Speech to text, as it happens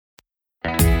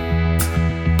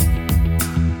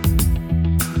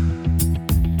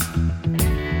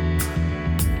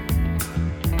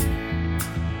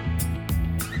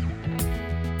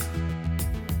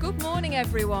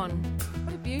everyone.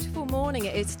 What a beautiful morning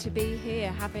it is to be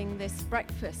here having this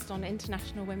breakfast on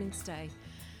International Women's Day.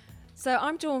 So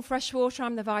I'm Dawn Freshwater,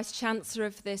 I'm the Vice-Chancellor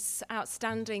of this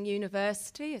outstanding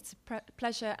university. It's a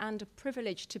pleasure and a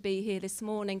privilege to be here this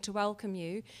morning to welcome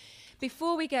you.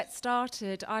 Before we get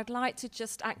started, I'd like to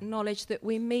just acknowledge that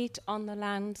we meet on the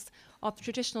lands of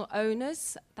traditional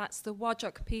owners, that's the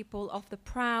Whadjuk people of the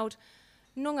proud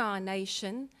Noongar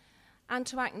Nation, and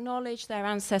to acknowledge their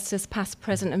ancestors past,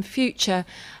 present and future.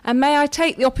 And may I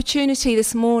take the opportunity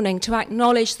this morning to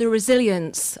acknowledge the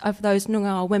resilience of those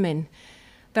Noongar women,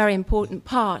 very important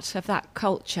part of that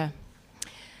culture.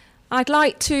 I'd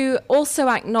like to also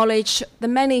acknowledge the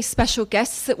many special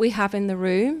guests that we have in the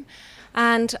room,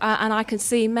 and I can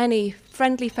see many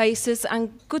friendly faces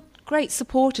and great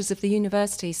supporters of the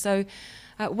university. So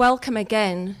welcome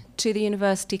again to the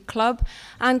University Club,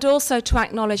 and also to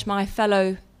acknowledge my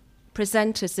fellow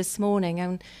presenters this morning.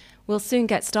 And we'll soon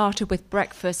get started with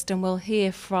breakfast and we'll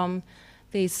hear from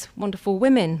these wonderful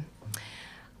women.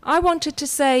 I wanted to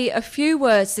say a few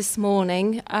words this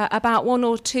morning about one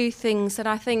or two things that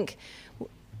I think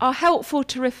are helpful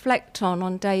to reflect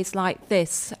on days like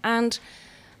this. And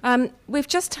we've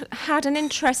just had an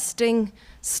interesting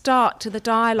start to the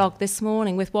dialogue this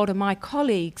morning with one of my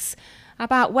colleagues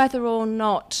about whether or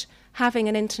not having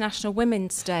an International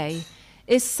Women's Day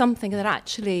is something that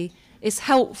actually is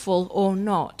helpful or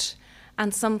not,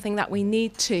 and something that we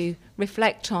need to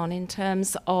reflect on in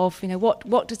terms of,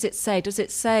 what does it say? Does it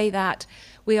say that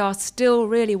we are still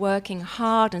really working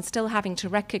hard and still having to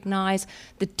recognise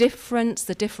the difference,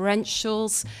 the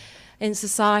differentials in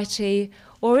society,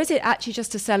 or is it actually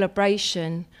just a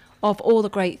celebration of all the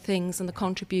great things and the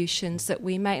contributions that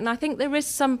we make? And I think there is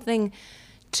something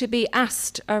to be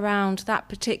asked around that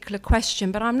particular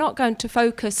question, but I'm not going to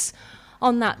focus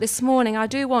on that this morning. I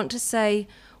do want to say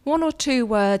one or two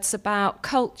words about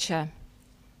culture.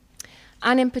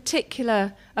 And in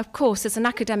particular, of course, as an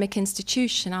academic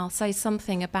institution, I'll say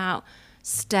something about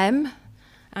STEM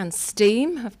and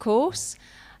STEAM, of course.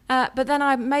 But then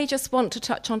I may just want to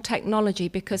touch on technology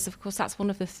because, of course, that's one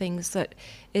of the things that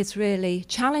is really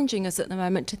challenging us at the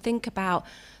moment, to think about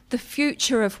the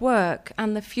future of work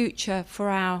and the future for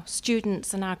our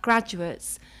students and our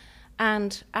graduates.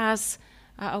 And as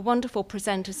a wonderful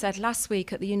presenter said last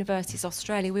week at the Universities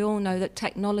Australia, we all know that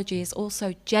technology is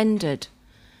also gendered,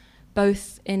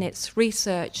 both in its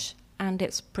research and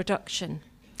its production.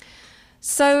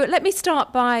 So let me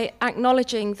start by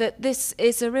acknowledging that this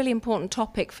is a really important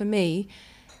topic for me,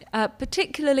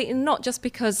 particularly not just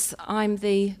because I'm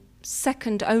the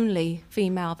second only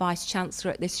female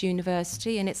Vice-Chancellor at this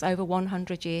university in its over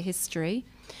 100-year history,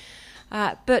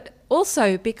 but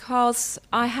also because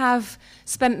I have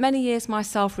spent many years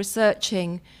myself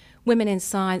researching women in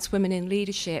science, women in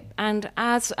leadership, and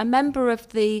as a member of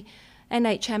the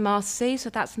NHMRC, so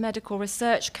that's Medical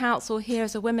Research Council, here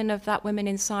as a woman of that Women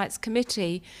in Science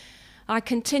Committee, I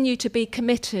continue to be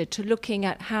committed to looking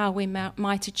at how we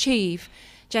might achieve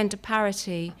gender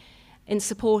parity in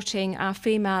supporting our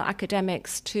female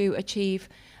academics to achieve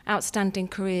outstanding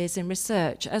careers in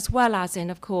research, as well as in,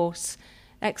 of course,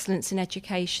 excellence in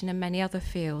education and many other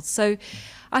fields. So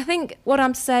I think what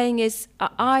I'm saying is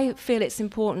I feel it's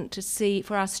important to see,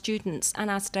 for our students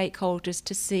and our stakeholders,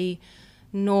 to see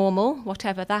normal,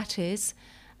 whatever that is.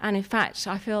 And in fact,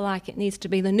 I feel like it needs to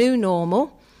be the new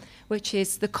normal, which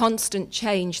is the constant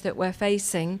change that we're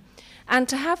facing, and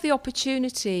to have the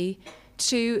opportunity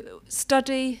to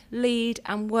study, lead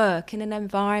and work in an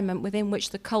environment within which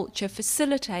the culture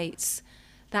facilitates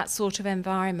that sort of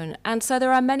environment. And so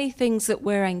there are many things that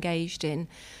we're engaged in.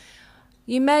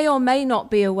 You may or may not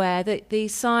be aware that the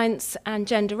Science and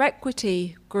Gender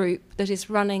Equity group that is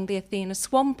running the Athena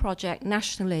Swan project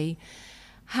nationally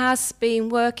has been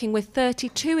working with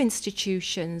 32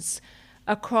 institutions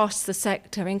across the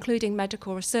sector, including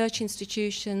medical research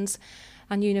institutions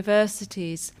and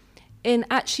universities, in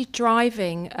actually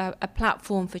driving a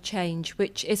platform for change,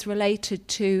 which is related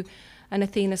to an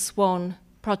Athena Swan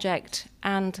project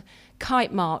and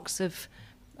kite marks of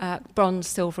bronze,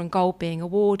 silver and gold being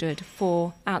awarded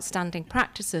for outstanding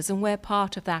practices, and we're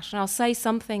part of that. And I'll say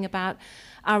something about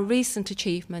our recent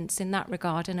achievements in that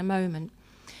regard in a moment.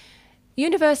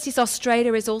 Universities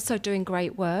Australia is also doing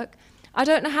great work. I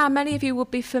don't know how many of you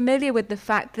would be familiar with the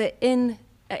fact that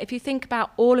if you think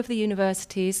about all of the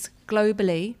universities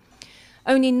globally,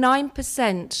 only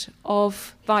 9%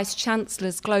 of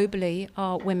vice-chancellors globally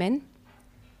are women.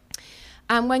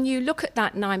 And when you look at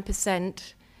that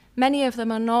 9%, many of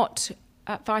them are not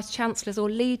vice-chancellors or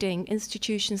leading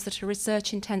institutions that are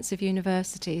research-intensive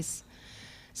universities.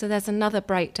 So there's another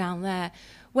breakdown there.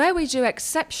 Where we do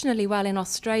exceptionally well in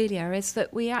Australia is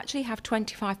that we actually have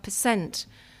 25%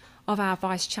 of our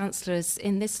Vice-Chancellors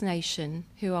in this nation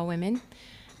who are women.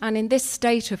 And in this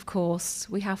state, of course,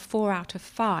 we have 4 out of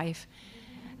 5.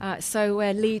 So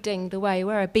we're leading the way.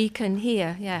 We're a beacon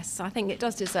here. Yes, I think it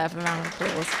does deserve a round of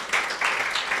applause.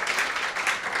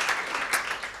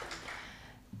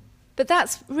 But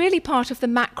that's really part of the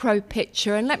macro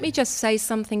picture. And let me just say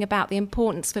something about the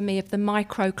importance for me of the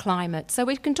microclimate. So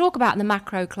we can talk about the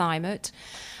macroclimate,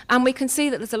 and we can see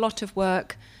that there's a lot of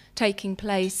work taking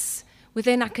place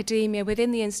within academia,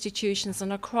 within the institutions,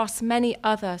 and across many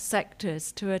other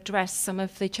sectors to address some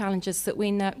of the challenges that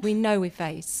we know we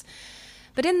face.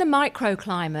 But in the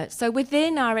microclimate, so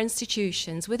within our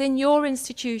institutions, within your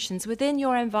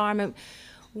environment,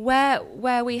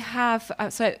 where we have,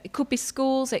 so it could be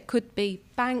schools, it could be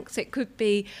banks, it could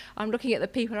be, I'm looking at the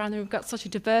people around there, we've got such a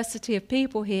diversity of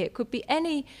people here, it could be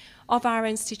any of our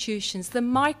institutions. The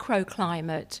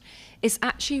microclimate is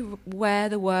actually where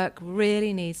the work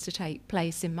really needs to take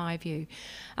place, in my view.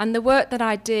 And the work that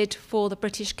I did for the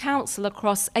British Council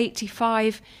across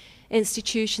 85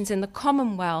 institutions in the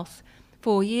Commonwealth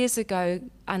 4 years ago,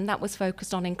 and that was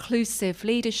focused on inclusive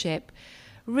leadership,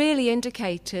 really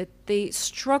indicated the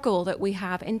struggle that we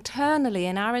have internally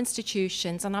in our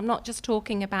institutions, and I'm not just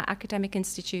talking about academic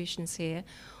institutions here,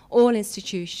 all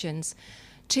institutions,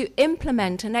 to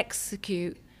implement and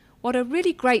execute what are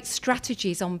really great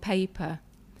strategies on paper,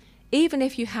 even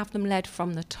if you have them led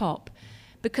from the top.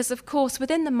 Because, of course,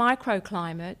 within the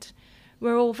microclimate,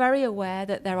 we're all very aware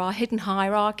that there are hidden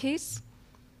hierarchies.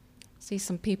 See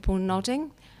some people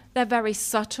nodding. They're very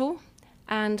subtle,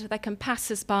 and they can pass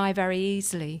us by very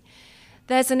easily.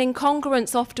 There's an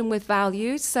incongruence often with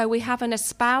values, so we have an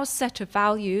espoused set of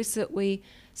values that we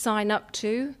sign up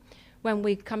to when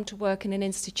we come to work in an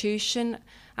institution,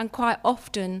 and quite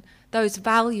often those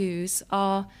values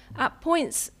are, at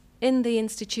points in the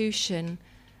institution,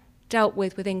 dealt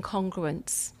with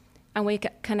incongruence, and we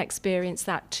can experience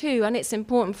that too, and it's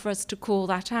important for us to call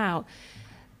that out.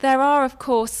 There are, of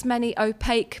course, many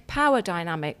opaque power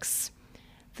dynamics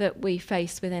that we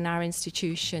face within our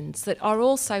institutions that are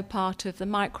also part of the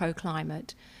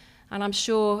microclimate. And I'm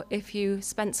sure if you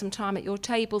spent some time at your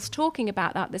tables talking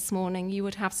about that this morning, you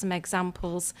would have some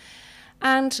examples.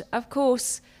 And, of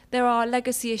course, there are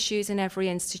legacy issues in every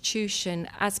institution,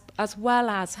 as well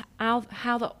as how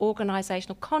the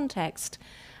organisational context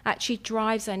actually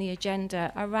drives any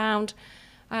agenda around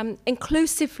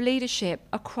inclusive leadership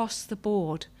across the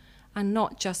board, and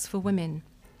not just for women.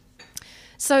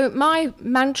 So my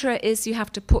mantra is you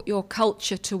have to put your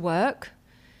culture to work,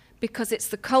 because it's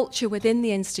the culture within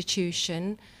the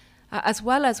institution, as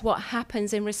well as what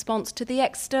happens in response to the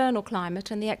external climate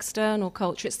and the external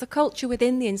culture. It's the culture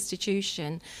within the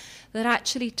institution that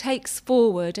actually takes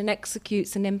forward and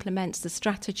executes and implements the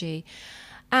strategy.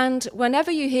 And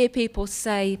whenever you hear people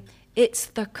say, it's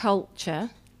the culture,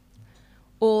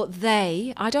 or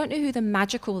they, I don't know who the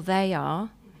magical they are,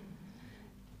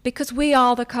 because we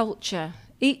are the culture.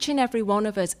 Each and every one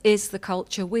of us is the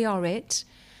culture. We are it.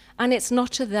 And it's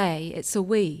not a they, it's a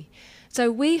we.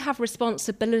 So we have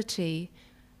responsibility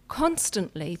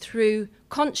constantly through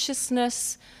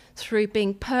consciousness, through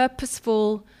being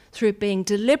purposeful, through being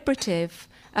deliberative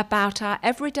about our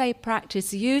everyday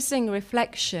practice, using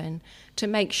reflection to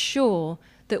make sure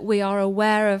that we are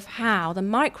aware of how the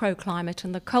microclimate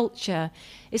and the culture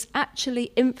is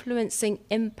actually influencing,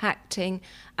 impacting,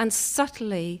 and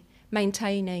subtly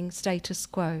maintaining status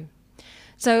quo.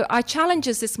 So I challenge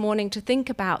us this morning to think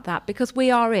about that, because we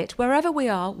are it. Wherever we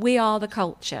are the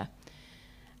culture.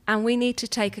 And we need to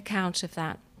take account of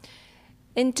that.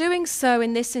 In doing so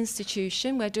in this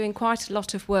institution, we're doing quite a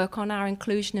lot of work on our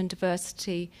inclusion and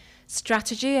diversity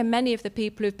strategy, and many of the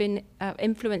people who've been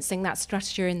influencing that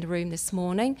strategy are in the room this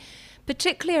morning,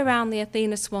 particularly around the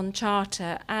Athena Swan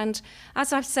Charter. And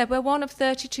as I've said, we're one of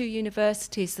 32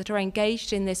 universities that are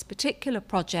engaged in this particular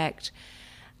project.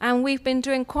 And we've been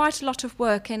doing quite a lot of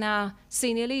work in our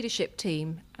senior leadership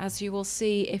team. As you will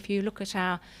see if you look at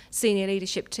our senior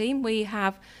leadership team, we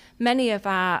have many of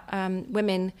our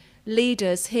women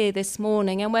leaders here this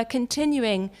morning, and we're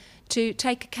continuing to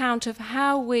take account of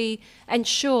how we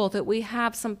ensure that we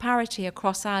have some parity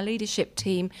across our leadership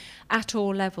team at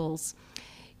all levels.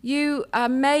 You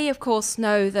may, of course,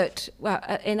 know that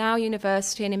in our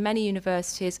university and in many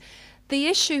universities, the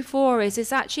issue for us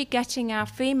is actually getting our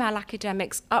female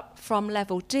academics up from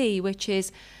level D, which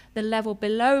is the level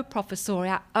below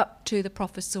professoriate, up to the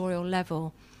professorial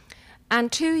level. And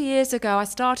 2 years ago, I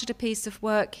started a piece of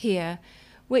work here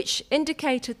which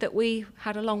indicated that we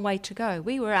had a long way to go.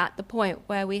 We were at the point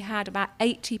where we had about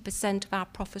 80% of our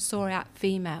professoriate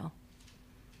female.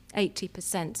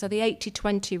 80%. So the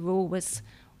 80-20 rule was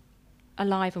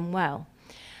alive and well.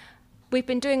 We've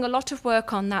been doing a lot of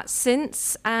work on that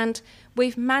since, and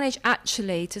we've managed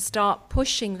actually to start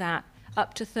pushing that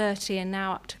up to 30 and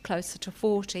now up to closer to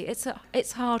 40.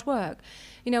 It's hard work.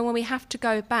 You know, when we have to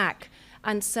go back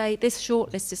and say this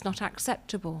shortlist is not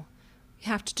acceptable, we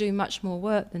have to do much more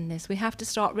work than this. We have to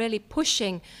start really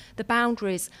pushing the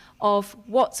boundaries of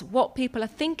what people are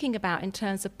thinking about in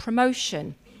terms of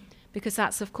promotion, because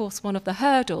that's, of course, one of the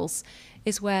hurdles,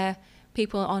 is where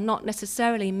people are not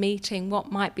necessarily meeting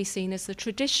what might be seen as the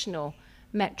traditional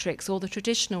metrics or the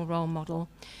traditional role model.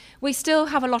 We still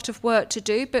have a lot of work to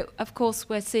do, but of course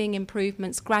we're seeing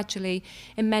improvements gradually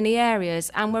in many areas,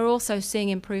 and we're also seeing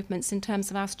improvements in terms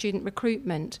of our student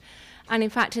recruitment. And in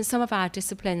fact, in some of our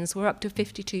disciplines, we're up to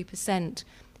 52%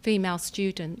 female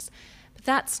students. But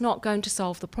that's not going to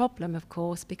solve the problem, of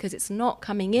course, because it's not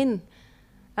coming in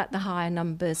at the higher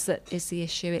numbers that is the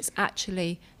issue. It's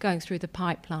actually going through the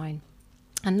pipeline.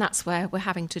 And that's where we're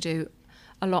having to do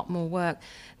a lot more work.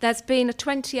 There's been a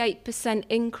 28%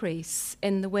 increase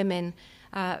in the women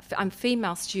and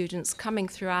female students coming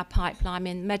through our pipeline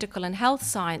in medical and health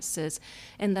sciences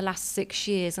in the last 6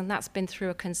 years, and that's been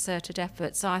through a concerted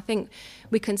effort. So I think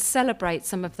we can celebrate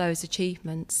some of those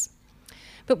achievements.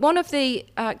 But one of the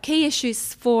key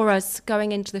issues for us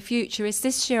going into the future is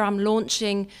this year I'm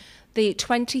launching the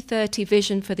 2030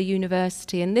 vision for the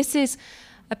university, and this is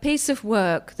a piece of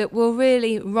work that will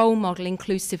really role model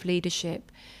inclusive leadership.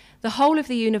 The whole of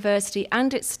the university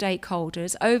and its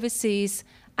stakeholders, overseas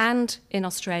and in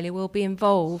Australia, will be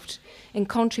involved in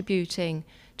contributing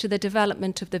to the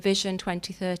development of the Vision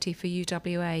 2030 for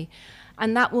UWA.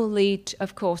 And that will lead,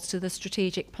 of course, to the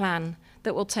strategic plan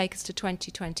that will take us to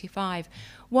 2025.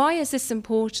 Why is this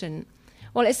important?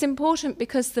 Well, it's important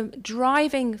because the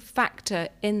driving factor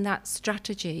in that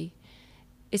strategy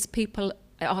is people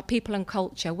and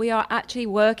culture. We are actually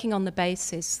working on the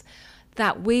basis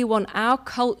that we want our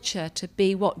culture to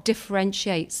be what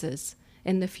differentiates us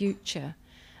in the future,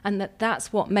 and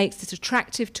that's what makes it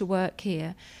attractive to work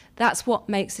here, that's what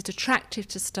makes it attractive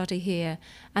to study here,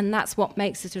 and that's what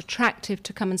makes it attractive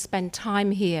to come and spend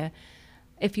time here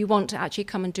if you want to actually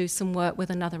come and do some work with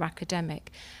another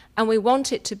academic. And we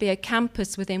want it to be a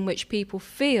campus within which people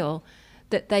feel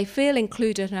that they feel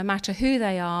included no matter who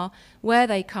they are, where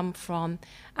they come from,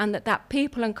 and that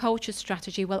people and culture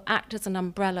strategy will act as an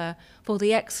umbrella for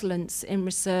the excellence in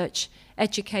research,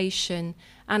 education,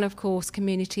 and of course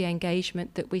community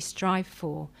engagement that we strive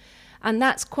for. And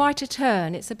that's quite a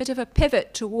turn. It's a bit of a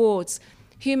pivot towards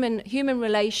human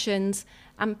relations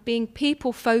and being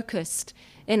people-focused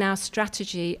in our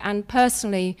strategy. And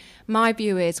personally, my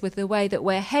view is, with the way that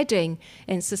we're heading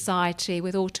in society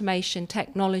with automation,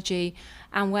 technology,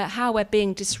 and how we're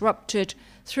being disrupted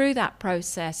through that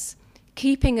process,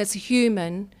 keeping us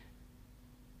human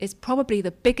is probably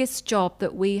the biggest job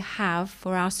that we have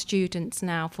for our students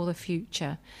now for the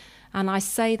future. And I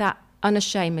say that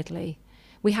unashamedly.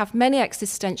 We have many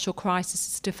existential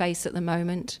crises to face at the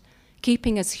moment.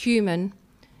 Keeping us human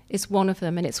is one of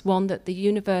them, and it's one that the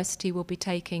university will be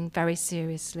taking very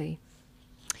seriously.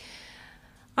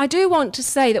 I do want to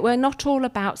say that we're not all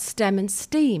about STEM and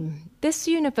STEAM. This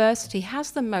university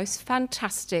has the most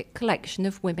fantastic collection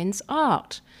of women's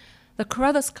art, the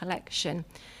Carruthers Collection.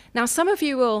 Now, some of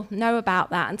you will know about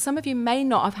that, and some of you may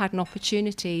not have had an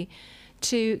opportunity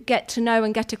to get to know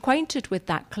and get acquainted with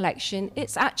that collection.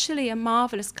 It's actually a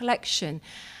marvellous collection,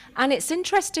 and it's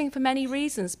interesting for many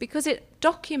reasons, because it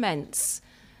documents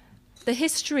the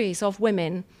histories of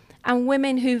women, and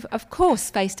women who've, of course,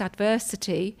 faced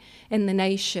adversity in the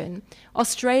nation,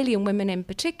 Australian women in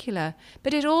particular,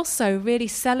 but it also really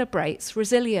celebrates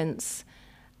resilience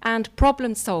and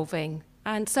problem solving.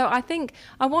 And so I think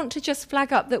I want to just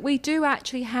flag up that we do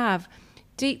actually have,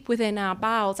 deep within our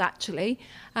bowels actually,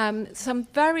 some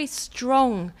very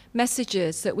strong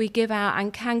messages that we give out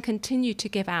and can continue to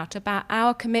give out about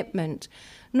our commitment,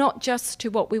 not just to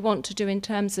what we want to do in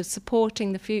terms of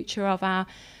supporting the future of our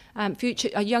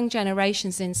young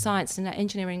generations in science and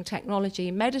engineering, technology,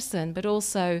 medicine, but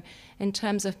also in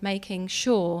terms of making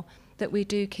sure that we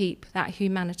do keep that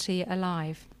humanity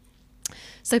alive.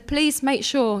 So please make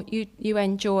sure you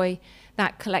enjoy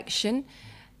that collection.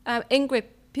 Ingrid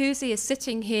Pusey is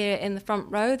sitting here in the front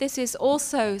row. This is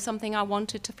also something I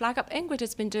wanted to flag up. Ingrid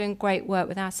has been doing great work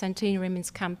with our Centenary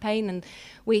Women's campaign, and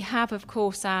we have, of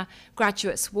course, our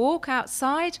Graduates Walk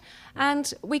outside,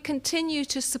 and we continue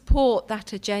to support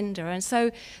that agenda. And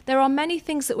so there are many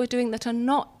things that we're doing that are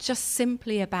not just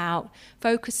simply about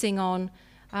focusing on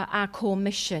our core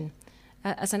mission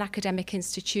as an academic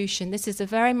institution. This is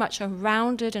very much a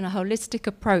rounded and a holistic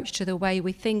approach to the way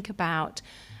we think about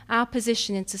our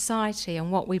position in society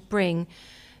and what we bring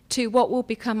to what will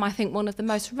become, I think, one of the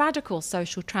most radical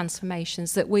social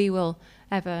transformations that we will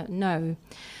ever know.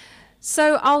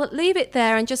 So I'll leave it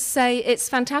there and just say it's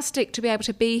fantastic to be able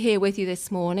to be here with you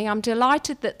this morning. I'm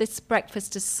delighted that this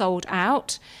breakfast is sold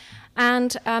out.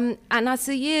 And as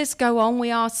the years go on,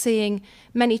 we are seeing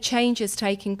many changes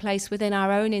taking place within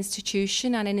our own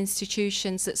institution and in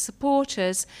institutions that support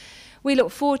us. We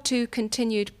look forward to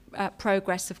continued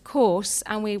progress, of course,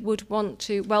 and we would want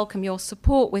to welcome your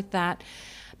support with that.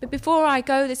 But before I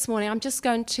go this morning, I'm just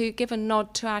going to give a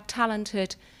nod to our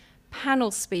talented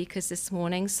panel speakers this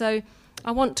morning. So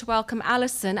I want to welcome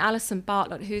Alison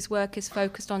Bartlett, whose work is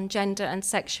focused on gender and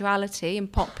sexuality in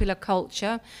popular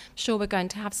culture. I'm sure we're going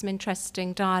to have some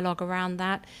interesting dialogue around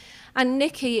that. And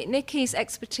Nikki's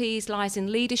expertise lies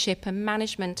in leadership and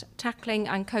management, tackling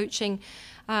and coaching,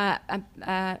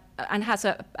 and has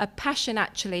a passion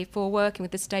actually for working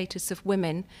with the status of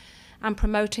women and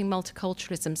promoting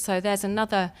multiculturalism. So there's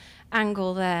another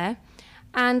angle there.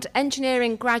 And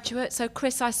engineering graduate, so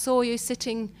Chris, I saw you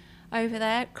sitting over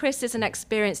there. Chris is an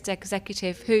experienced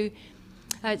executive who,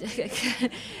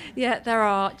 there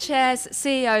are chairs,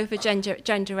 CEO for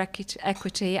gender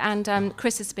equity, and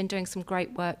Chris has been doing some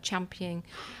great work championing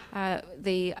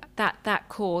that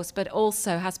cause, but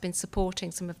also has been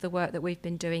supporting some of the work that we've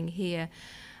been doing here.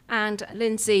 And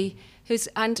Lindsay's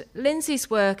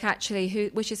work actually,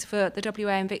 which is for the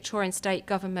WA and Victorian State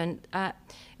Government,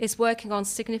 is working on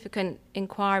significant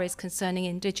inquiries concerning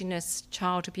Indigenous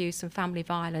child abuse and family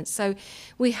violence. So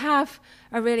we have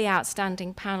a really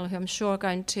outstanding panel who I'm sure are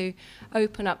going to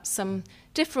open up some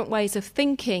different ways of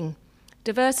thinking,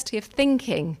 diversity of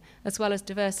thinking, as well as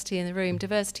diversity in the room,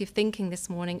 diversity of thinking this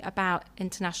morning about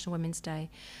International Women's Day.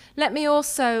 Let me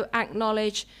also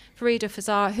acknowledge Farida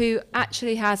Fazar, who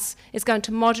actually is going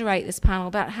to moderate this panel,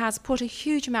 but has put a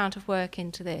huge amount of work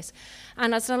into this,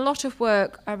 and has done a lot of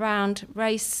work around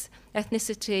race,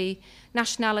 ethnicity,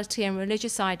 nationality and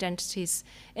religious identities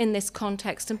in this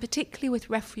context, and particularly with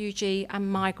refugee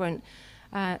and migrant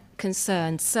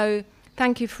concerns. So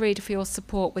thank you, Farida, for your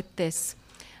support with this.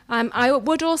 I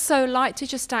would also like to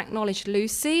just acknowledge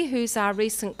Lucy, who's our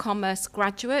recent commerce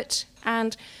graduate,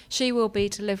 and she will be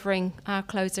delivering our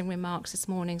closing remarks this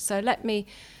morning. So let me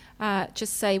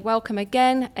just say welcome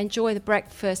again, enjoy the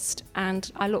breakfast,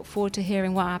 and I look forward to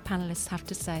hearing what our panellists have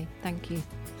to say. Thank you.